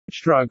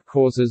Which drug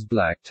causes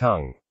black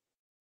tongue?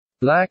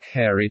 Black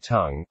hairy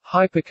tongue,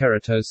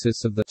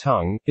 hyperkeratosis of the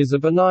tongue, is a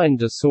benign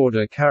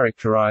disorder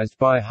characterized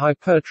by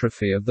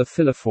hypertrophy of the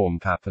filiform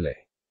papillae.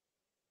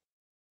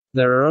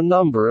 There are a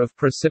number of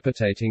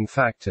precipitating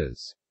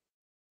factors.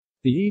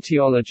 The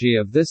etiology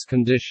of this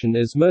condition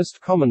is most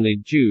commonly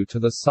due to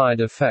the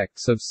side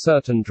effects of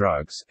certain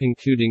drugs,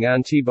 including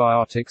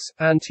antibiotics,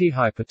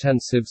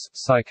 antihypertensives,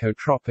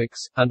 psychotropics,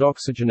 and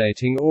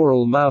oxygenating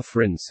oral mouth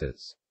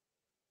rinses.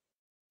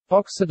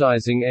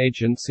 Oxidizing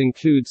agents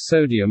include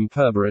sodium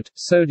perborate,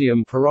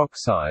 sodium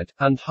peroxide,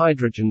 and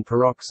hydrogen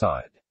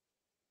peroxide.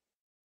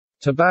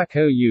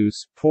 Tobacco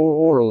use, poor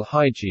oral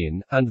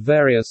hygiene, and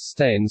various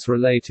stains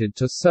related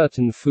to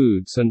certain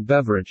foods and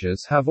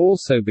beverages have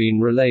also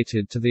been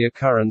related to the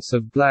occurrence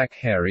of black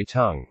hairy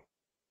tongue.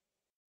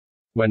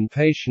 When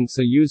patients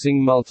are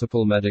using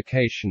multiple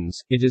medications,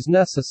 it is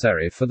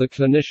necessary for the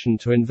clinician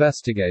to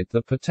investigate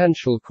the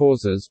potential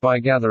causes by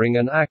gathering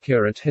an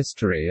accurate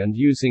history and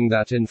using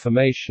that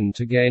information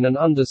to gain an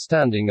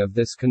understanding of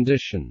this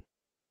condition.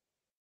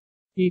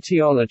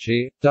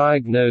 Etiology,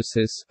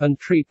 diagnosis, and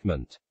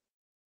treatment.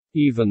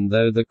 Even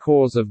though the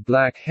cause of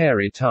black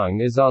hairy tongue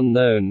is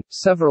unknown,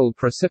 several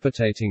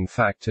precipitating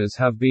factors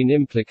have been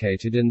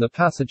implicated in the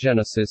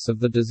pathogenesis of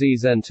the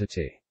disease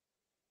entity.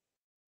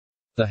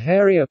 The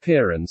hairy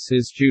appearance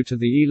is due to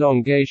the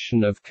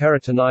elongation of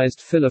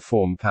keratinized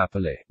filiform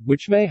papillae,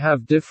 which may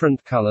have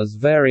different colors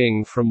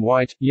varying from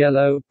white,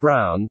 yellow,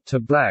 brown, to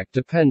black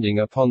depending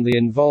upon the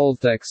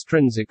involved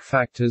extrinsic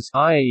factors,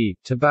 i.e.,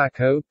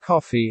 tobacco,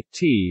 coffee,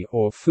 tea,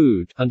 or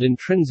food, and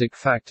intrinsic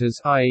factors,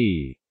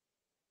 i.e.,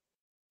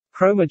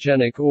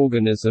 chromogenic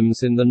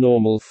organisms in the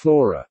normal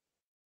flora.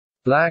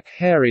 Black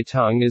hairy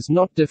tongue is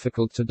not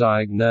difficult to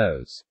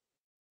diagnose.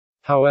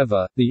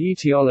 However, the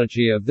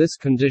etiology of this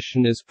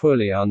condition is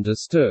poorly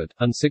understood,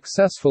 and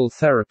successful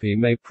therapy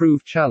may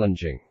prove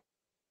challenging.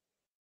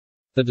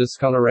 The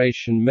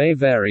discoloration may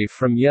vary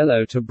from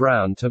yellow to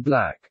brown to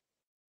black.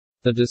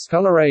 The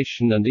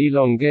discoloration and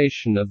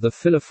elongation of the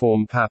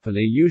filiform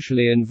papillae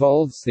usually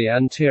involves the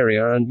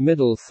anterior and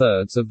middle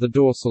thirds of the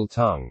dorsal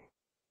tongue.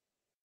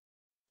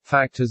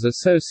 Factors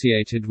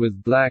associated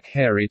with black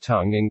hairy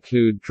tongue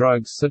include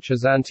drugs such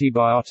as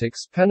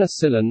antibiotics,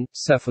 penicillin,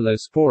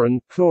 cephalosporin,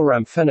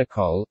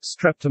 chloramphenicol,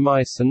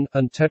 streptomycin,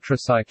 and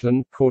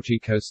tetracycline,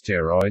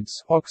 corticosteroids,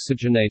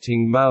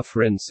 oxygenating mouth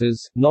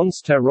rinses,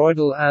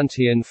 nonsteroidal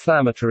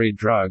anti-inflammatory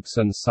drugs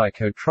and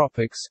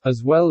psychotropics,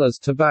 as well as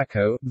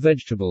tobacco,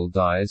 vegetable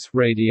dyes,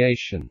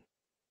 radiation.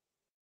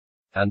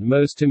 And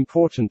most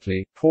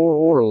importantly, poor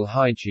oral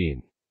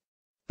hygiene.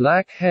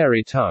 Black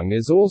hairy tongue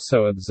is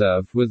also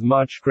observed with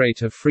much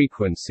greater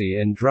frequency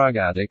in drug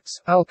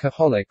addicts,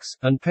 alcoholics,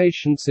 and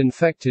patients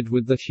infected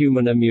with the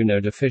human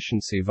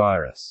immunodeficiency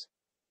virus.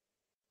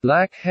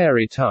 Black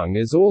hairy tongue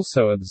is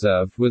also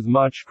observed with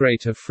much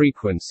greater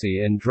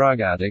frequency in drug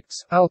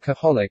addicts,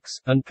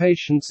 alcoholics, and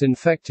patients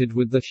infected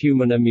with the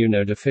human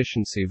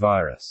immunodeficiency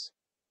virus.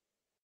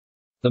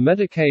 The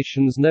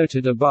medications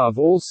noted above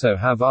also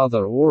have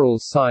other oral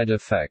side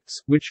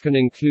effects, which can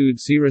include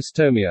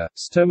xerostomia,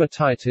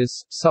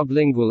 stomatitis,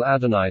 sublingual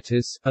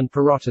adenitis, and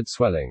parotid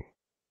swelling.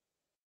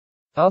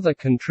 Other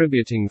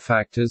contributing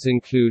factors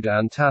include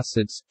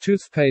antacids,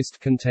 toothpaste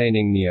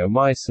containing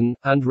neomycin,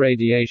 and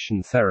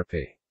radiation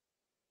therapy.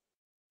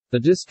 The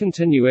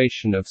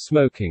discontinuation of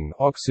smoking,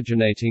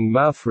 oxygenating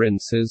mouth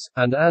rinses,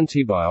 and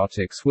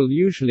antibiotics will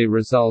usually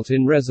result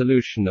in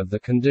resolution of the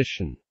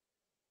condition.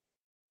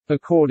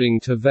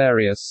 According to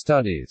various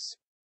studies,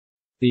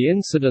 the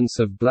incidence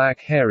of black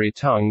hairy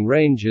tongue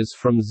ranges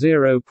from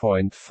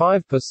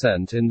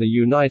 0.5% in the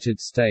United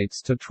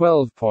States to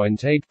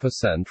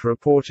 12.8%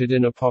 reported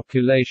in a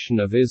population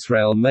of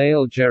Israel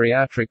male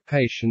geriatric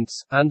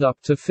patients, and up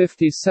to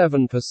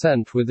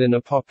 57% within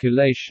a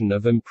population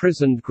of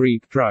imprisoned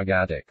Greek drug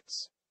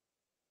addicts.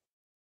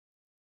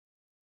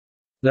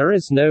 There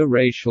is no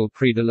racial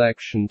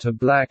predilection to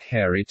black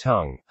hairy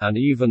tongue, and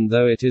even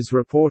though it is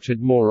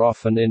reported more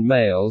often in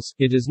males,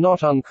 it is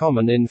not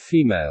uncommon in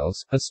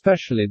females,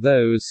 especially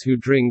those who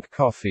drink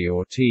coffee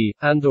or tea,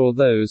 and/or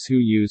those who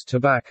use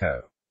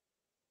tobacco.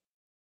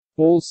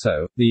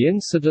 Also, the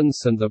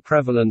incidence and the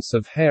prevalence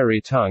of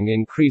hairy tongue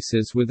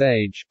increases with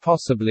age,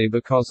 possibly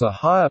because a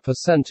higher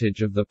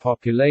percentage of the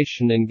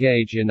population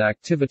engage in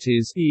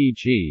activities,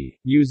 e.g.,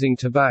 using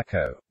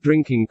tobacco,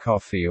 drinking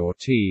coffee or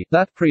tea,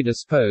 that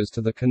predispose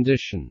to the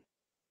condition.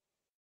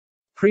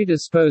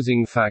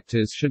 Predisposing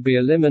factors should be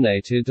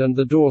eliminated and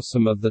the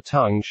dorsum of the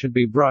tongue should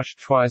be brushed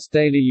twice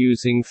daily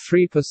using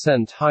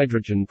 3%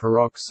 hydrogen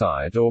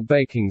peroxide or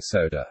baking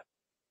soda.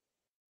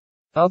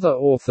 Other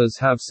authors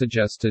have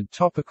suggested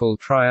topical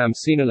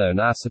triamcinolone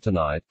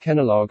acetonide,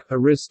 Kenalog,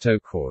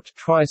 Aristocort,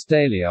 twice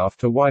daily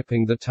after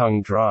wiping the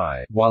tongue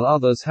dry, while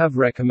others have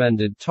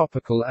recommended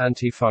topical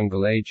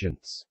antifungal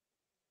agents.